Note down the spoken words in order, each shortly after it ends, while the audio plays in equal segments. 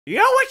Yo,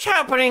 what's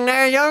happening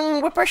there, young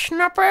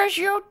whippersnappers,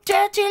 you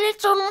dirty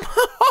little...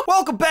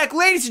 Welcome back,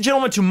 ladies and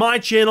gentlemen, to my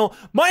channel.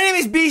 My name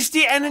is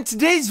Beasty, and in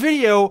today's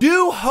video,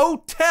 do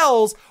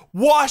hotels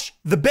wash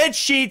the bed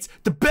sheets,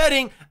 the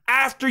bedding,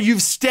 after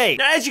you've stayed?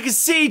 Now, as you can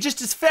see,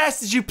 just as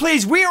fast as you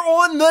please, we are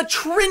on the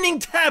trending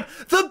tab,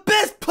 the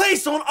best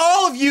place on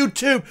all of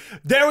YouTube.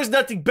 There was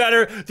nothing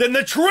better than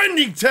the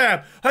trending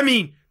tab. I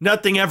mean,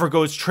 nothing ever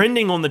goes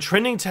trending on the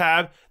trending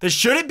tab. This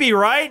should it be,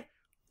 right?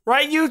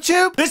 Right,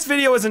 YouTube? This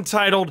video is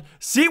entitled,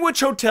 See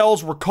Which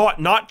Hotels Were Caught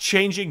Not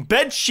Changing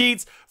Bed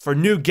Sheets for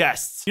New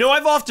Guests. You know,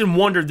 I've often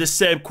wondered this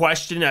same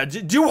question.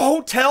 Do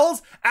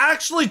hotels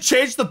actually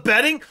change the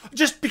bedding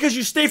just because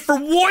you stay for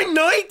one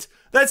night?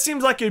 That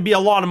seems like it would be a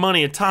lot of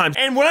money at times.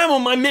 And when I'm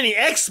on my mini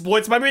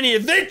exploits, my mini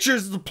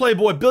adventures as a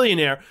Playboy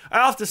billionaire, I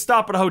often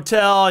stop at a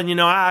hotel and, you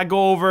know, I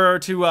go over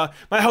to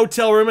my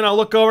hotel room and I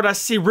look over and I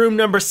see room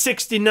number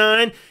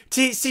 69.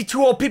 See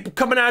two old people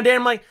coming out there.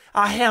 I'm like,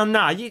 oh, hell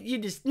no,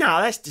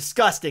 no, that's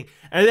disgusting.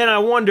 And then I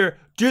wonder,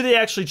 do they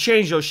actually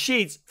change those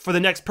sheets for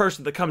the next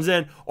person that comes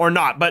in or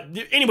not? But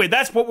anyway,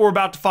 that's what we're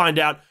about to find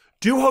out.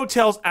 Do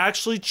hotels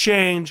actually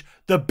change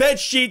the bed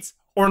sheets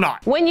or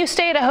not? When you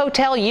stay at a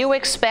hotel, you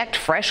expect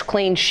fresh,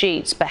 clean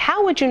sheets, but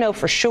how would you know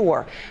for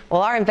sure?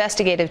 Well, our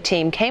investigative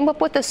team came up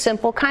with a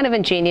simple, kind of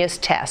ingenious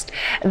test.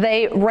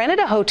 They rented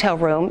a hotel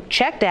room,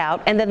 checked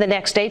out, and then the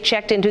next day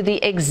checked into the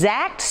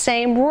exact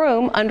same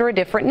room under a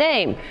different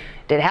name.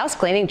 Did house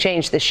cleaning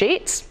change the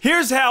sheets?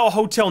 Here's how a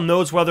hotel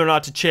knows whether or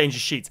not to change the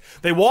sheets.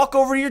 They walk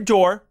over to your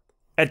door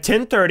at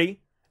 10:30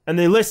 and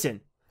they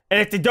listen. And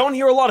if they don't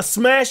hear a lot of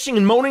smashing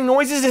and moaning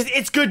noises,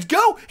 it's good to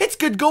go. It's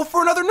good to go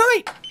for another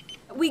night.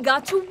 We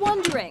got to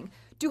wondering,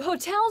 do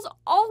hotels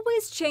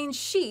always change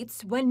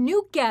sheets when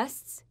new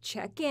guests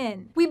check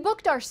in? We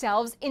booked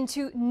ourselves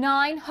into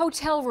 9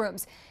 hotel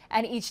rooms,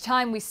 and each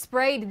time we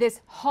sprayed this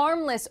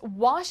harmless,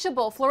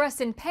 washable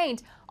fluorescent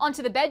paint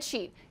onto the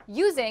bedsheet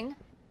using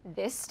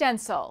this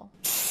stencil.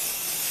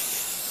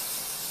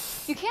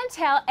 You can't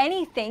tell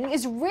anything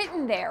is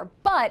written there,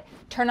 but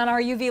turn on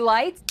our UV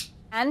lights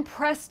and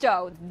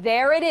presto,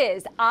 there it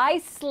is. I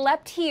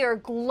slept here,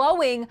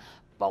 glowing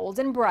bold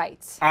and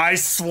bright. I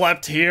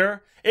slept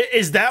here?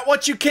 Is that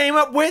what you came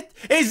up with?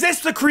 Is this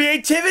the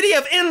creativity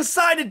of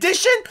Inside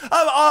Edition?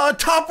 Of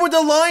top of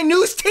the line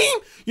news team?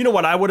 You know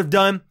what I would have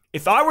done?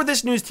 If I were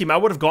this news team, I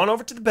would have gone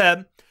over to the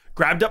bed,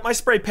 grabbed up my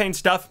spray paint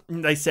stuff,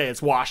 they say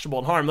it's washable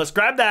and harmless,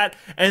 grab that,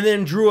 and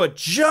then drew a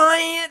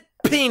giant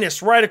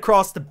penis right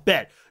across the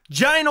bed.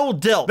 Giant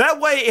old dill.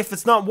 That way, if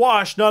it's not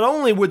washed, not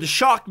only would the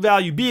shock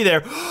value be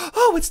there,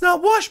 oh, it's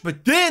not washed,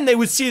 but then they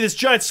would see this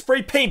giant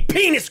spray paint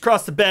penis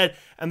across the bed,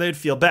 and they'd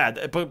feel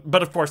bad.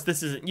 But of course,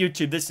 this isn't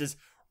YouTube, this is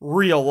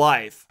real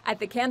life. At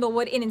the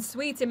Candlewood Inn and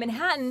Suites in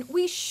Manhattan,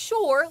 we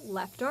sure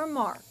left our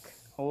mark.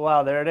 Oh,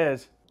 wow, there it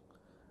is.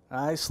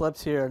 I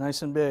slept here,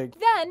 nice and big.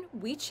 Then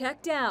we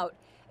checked out.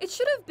 It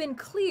should have been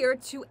clear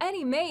to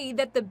any maid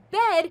that the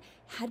bed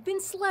had been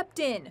slept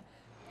in.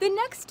 The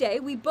next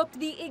day, we booked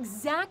the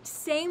exact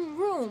same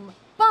room,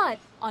 but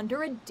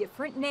under a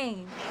different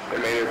name. They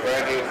made it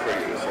brand new for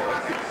you,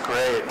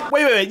 so great.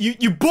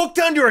 Wait, you booked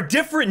under a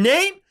different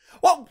name?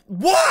 Well,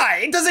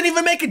 why? It doesn't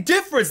even make a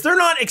difference. They're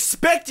not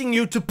expecting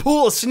you to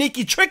pull a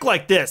sneaky trick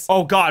like this.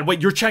 Oh God,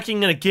 wait, you're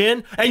checking in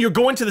again? And you're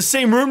going to the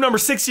same room, number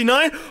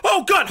 69?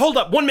 Oh God, hold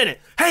up, 1 minute.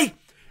 Hey,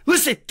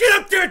 listen,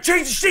 get up there and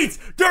change the sheets.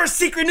 They're a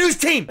secret news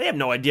team. They have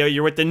no idea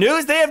you're with the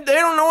news. They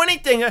don't know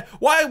anything.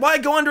 Why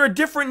go under a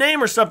different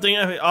name or something?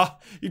 I mean,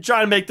 you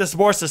try to make this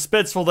more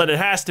suspenseful than it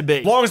has to be.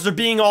 As long as they're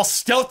being all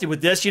stealthy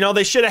with this, you know,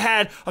 they should have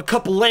had a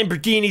couple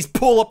Lamborghinis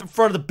pull up in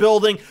front of the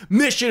building,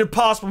 Mission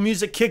Impossible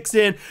music kicks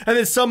in, and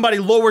then somebody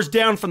lowers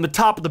down from the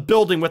top of the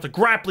building with a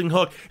grappling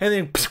hook, and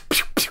then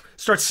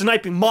starts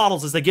sniping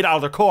models as they get out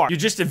of their car. You're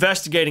just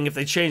investigating if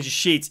they change the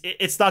sheets.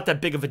 It's not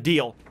that big of a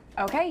deal.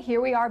 Okay,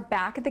 here we are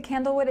back at the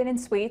Candlewood Inn and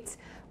Suites.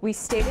 We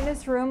stayed in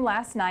this room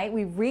last night.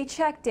 We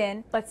rechecked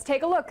in. Let's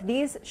take a look.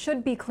 These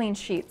should be clean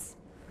sheets.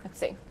 Let's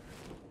see.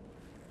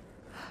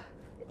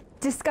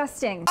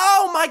 Disgusting.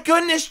 Oh my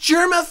goodness,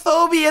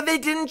 germophobia. They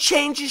didn't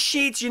change the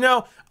sheets. You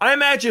know, I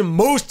imagine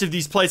most of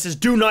these places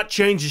do not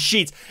change the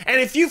sheets.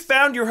 And if you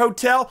found your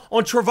hotel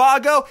on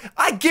Trivago,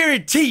 I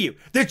guarantee you,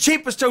 the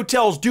cheapest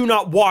hotels do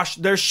not wash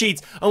their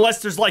sheets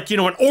unless there's like, you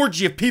know, an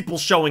orgy of people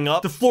showing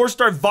up. The floors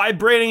start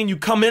vibrating and you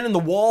come in and the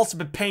walls have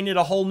been painted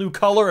a whole new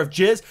color of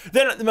jizz.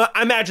 Then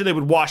I imagine they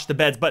would wash the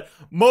beds. But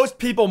most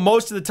people,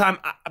 most of the time,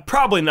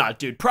 probably not,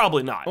 dude.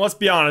 Probably not. Let's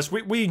be honest,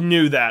 we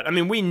knew that. I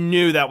mean, we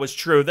knew that was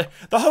true. The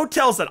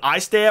hotels that I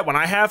stay at when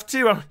I have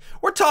to,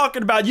 we're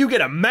talking about you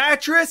get a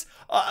mattress,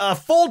 a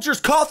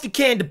Folgers coffee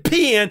can to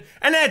pee in,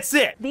 and that's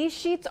it. These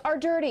sheets are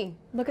dirty.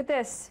 Look at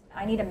this.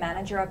 I need a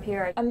manager up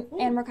here. I'm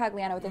Anne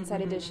Mercagliano with Inside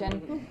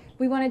Edition.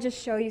 We want to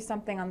just show you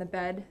something on the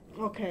bed.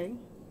 Okay.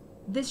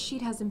 This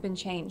sheet hasn't been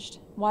changed.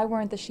 Why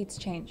weren't the sheets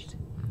changed?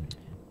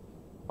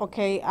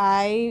 Okay,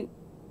 I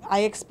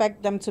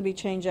expect them to be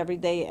changed every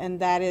day, and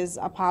that is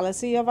a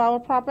policy of our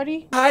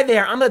property. Hi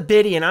there, I'm a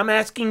biddy, and I'm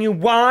asking you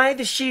why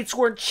the sheets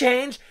weren't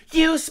changed.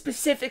 You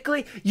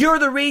specifically, you're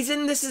the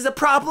reason this is a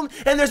problem,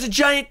 and there's a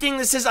giant thing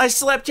that says I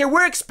slept here.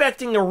 We're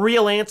expecting a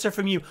real answer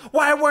from you.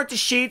 Why weren't the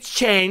sheets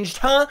changed,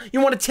 huh?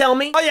 You want to tell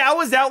me? Oh yeah, I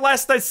was out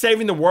last night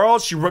saving the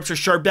world. She rips her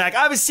shirt back.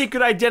 I have a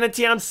secret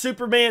identity. I'm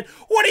Superman.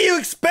 What do you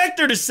expect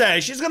her to say?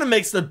 She's gonna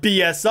make some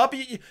BS up.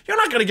 You're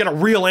not gonna get a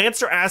real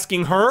answer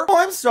asking her. Oh,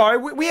 I'm sorry.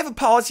 We have a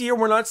policy here.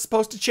 We're not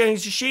supposed to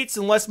change the sheets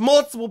unless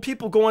multiple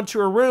people go into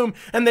her room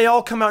and they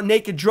all come out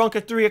naked drunk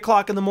at 3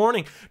 o'clock in the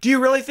morning. Do you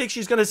really think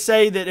she's gonna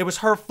say that it was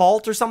her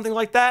fault or something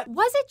like that?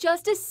 Was it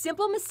just a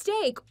simple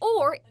mistake,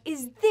 or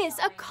is this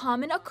a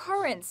common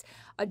occurrence?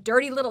 A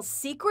dirty little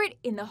secret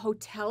in the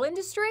hotel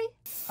industry?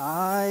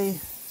 I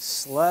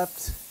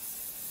slept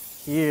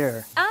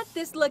here. At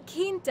this La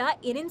Quinta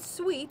Inn &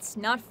 Suites,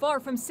 not far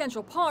from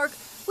Central Park,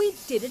 we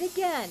did it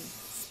again,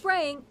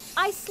 spraying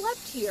 "I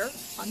slept here"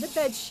 on the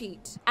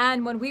bedsheet.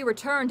 And when we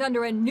returned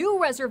under a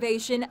new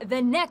reservation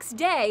the next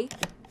day,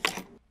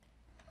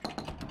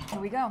 here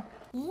we go.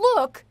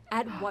 Look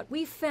at what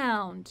we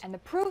found. And the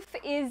proof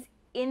is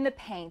in the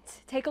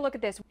paint. Take a look at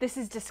this. This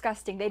is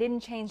disgusting. They didn't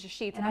change the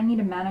sheets, and I need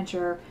a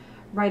manager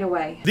right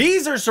away.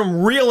 These are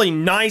some really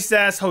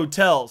nice-ass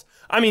hotels.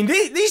 I mean,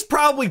 these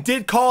probably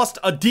did cost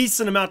a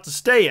decent amount to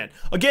stay in.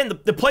 Again,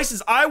 the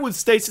places I would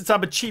stay, since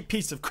I'm a cheap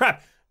piece of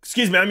crap,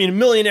 excuse me, I mean a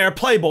millionaire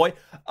playboy,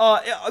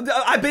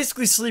 I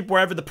basically sleep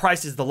wherever the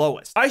price is the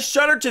lowest. I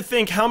shudder to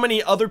think how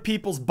many other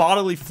people's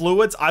bodily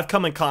fluids I've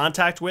come in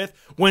contact with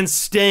when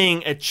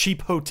staying at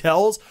cheap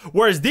hotels,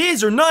 whereas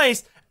these are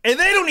nice, and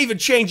they don't even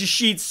change the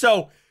sheets,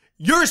 so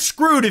you're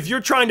screwed if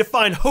you're trying to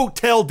find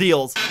hotel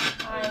deals.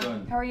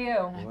 How are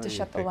you? To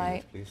shut the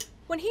light.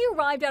 When he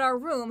arrived at our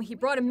room, he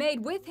brought a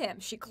maid with him.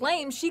 She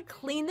claimed she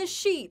cleaned the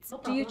sheets.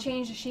 Do you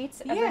change the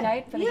sheets every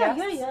night for the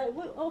guests? Yeah,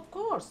 well, of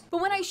course.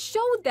 But when I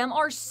showed them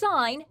our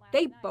sign,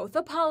 they both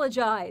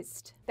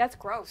apologized. That's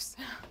gross.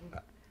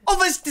 Oh,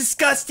 that's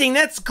disgusting.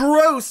 That's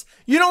gross.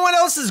 You know what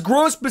else is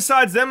gross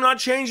besides them not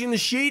changing the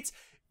sheets?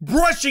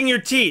 Brushing your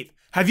teeth.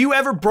 Have you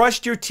ever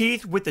brushed your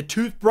teeth with the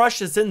toothbrush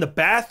that's in the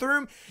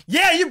bathroom?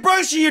 Yeah, you're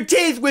brushing your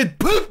teeth with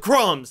poop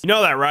crumbs. You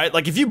know that, right?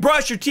 Like if you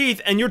brush your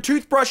teeth and your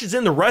toothbrush is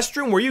in the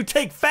restroom where you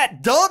take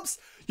fat dumps,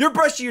 you're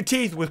brushing your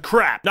teeth with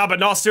crap. No, but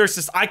in all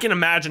seriousness, I can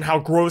imagine how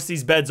gross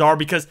these beds are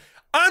because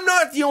I'm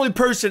not the only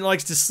person that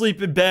likes to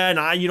sleep in bed.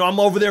 I'm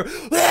over there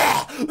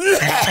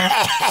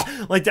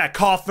like that,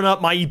 coughing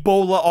up my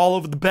Ebola all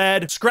over the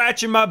bed,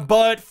 scratching my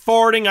butt,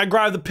 farting. I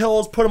grab the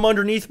pillows, put them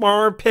underneath my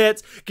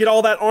armpits, get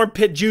all that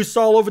armpit juice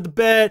all over the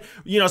bed.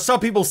 Some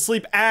people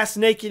sleep ass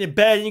naked in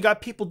bed, and you got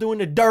people doing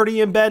the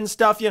dirty in bed and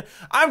stuff.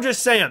 I'm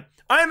just saying,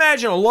 I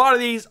imagine a lot of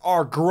these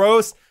are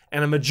gross,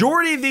 and a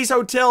majority of these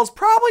hotels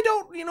probably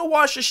don't,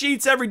 wash the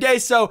sheets every day,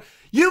 so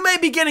you may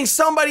be getting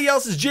somebody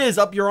else's jizz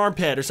up your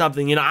armpit or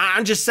something.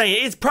 I'm just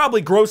saying, it's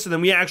probably grosser than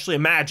we actually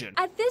imagine.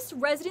 At this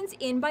Residence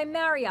Inn by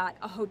Marriott,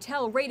 a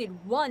hotel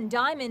rated 1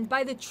 diamond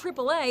by the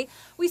AAA,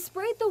 we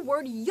sprayed the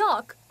word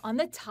yuck on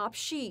the top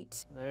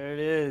sheet. There it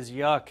is,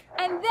 yuck.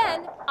 And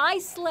then I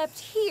slept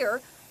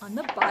here on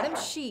the bottom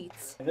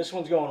sheets. And this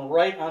one's going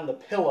right on the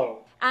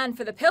pillow. And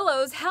for the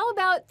pillows, how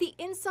about the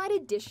Inside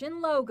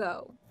Edition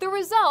logo? The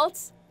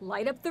results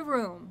light up the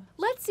room.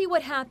 Let's see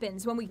what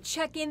happens when we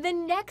check in the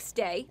next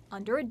day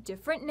under a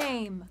different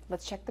name.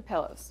 Let's check the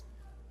pillows.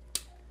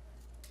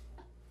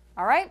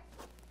 All right.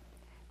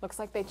 Looks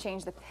like they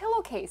changed the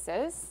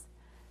pillowcases.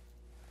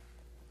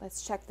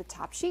 Let's check the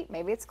top sheet.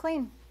 Maybe it's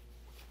clean.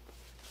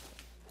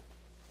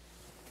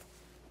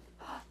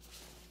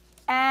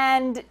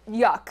 And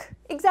yuck.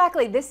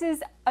 Exactly. This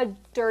is a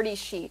dirty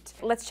sheet.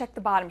 Let's check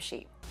the bottom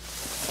sheet.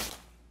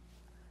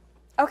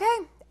 Okay,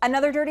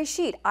 another dirty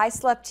sheet. I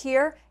slept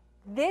here.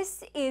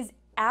 This is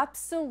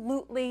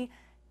absolutely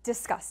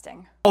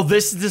disgusting. Oh,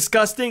 this is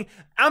disgusting?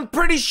 I'm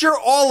pretty sure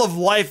all of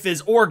life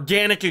is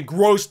organic and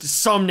gross to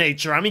some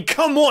nature. I mean,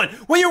 come on.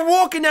 When you're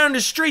walking down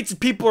the streets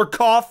and people are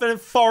coughing and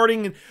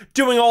farting and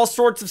doing all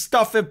sorts of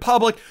stuff in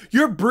public,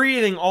 you're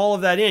breathing all of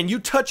that in. You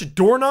touch a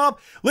doorknob?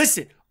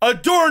 Listen, a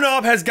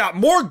doorknob has got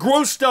more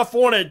gross stuff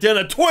on it than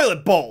a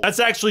toilet bowl. That's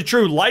actually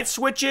true. Light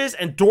switches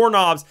and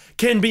doorknobs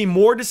can be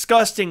more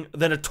disgusting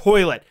than a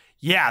toilet.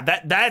 Yeah,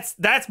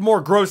 that's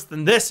more gross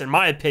than this, in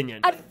my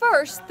opinion. At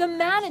first, the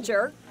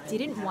manager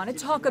didn't want to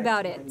talk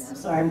about it.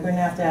 Sorry, I'm going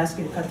to have to ask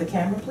you to cut the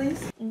camera,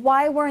 please.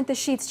 Why weren't the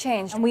sheets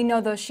changed? And we know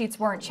those sheets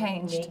weren't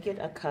changed. Make it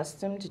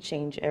accustomed to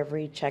change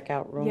every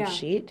checkout room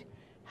sheet.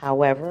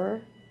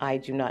 However, I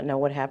do not know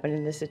what happened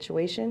in this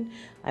situation.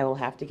 I will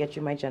have to get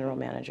you my general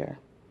manager.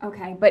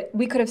 Okay, but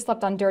we could have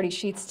slept on dirty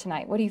sheets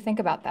tonight. What do you think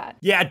about that?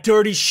 Yeah,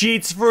 dirty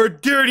sheets for a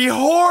dirty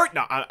whore.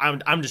 No,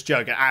 I'm just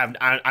joking.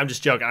 I'm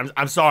just joking.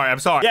 I'm sorry.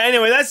 Yeah,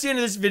 anyway, that's the end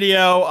of this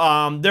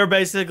video. They're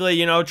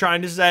basically,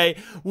 trying to say,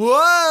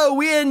 whoa,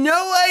 we had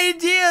no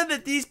idea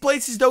that these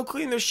places don't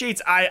clean their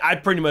sheets. I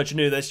pretty much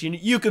knew this.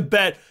 You could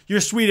bet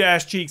your sweet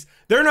ass cheeks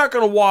they're not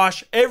gonna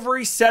wash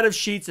every set of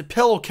sheets and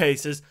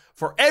pillowcases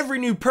for every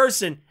new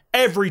person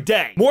every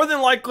day. More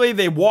than likely,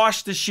 they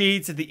wash the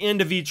sheets at the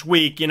end of each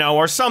week,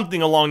 or something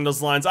along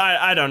those lines.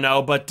 I don't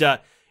know, but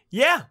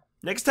yeah,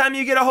 next time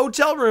you get a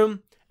hotel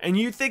room and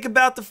you think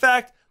about the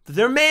fact that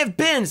there may have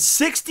been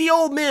 60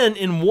 old men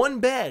in one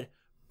bed,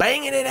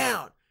 banging it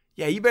out.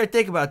 Yeah, you better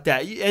think about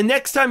that. And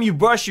next time you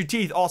brush your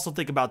teeth, also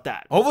think about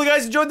that. Hopefully you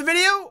guys enjoyed the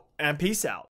video, and peace out.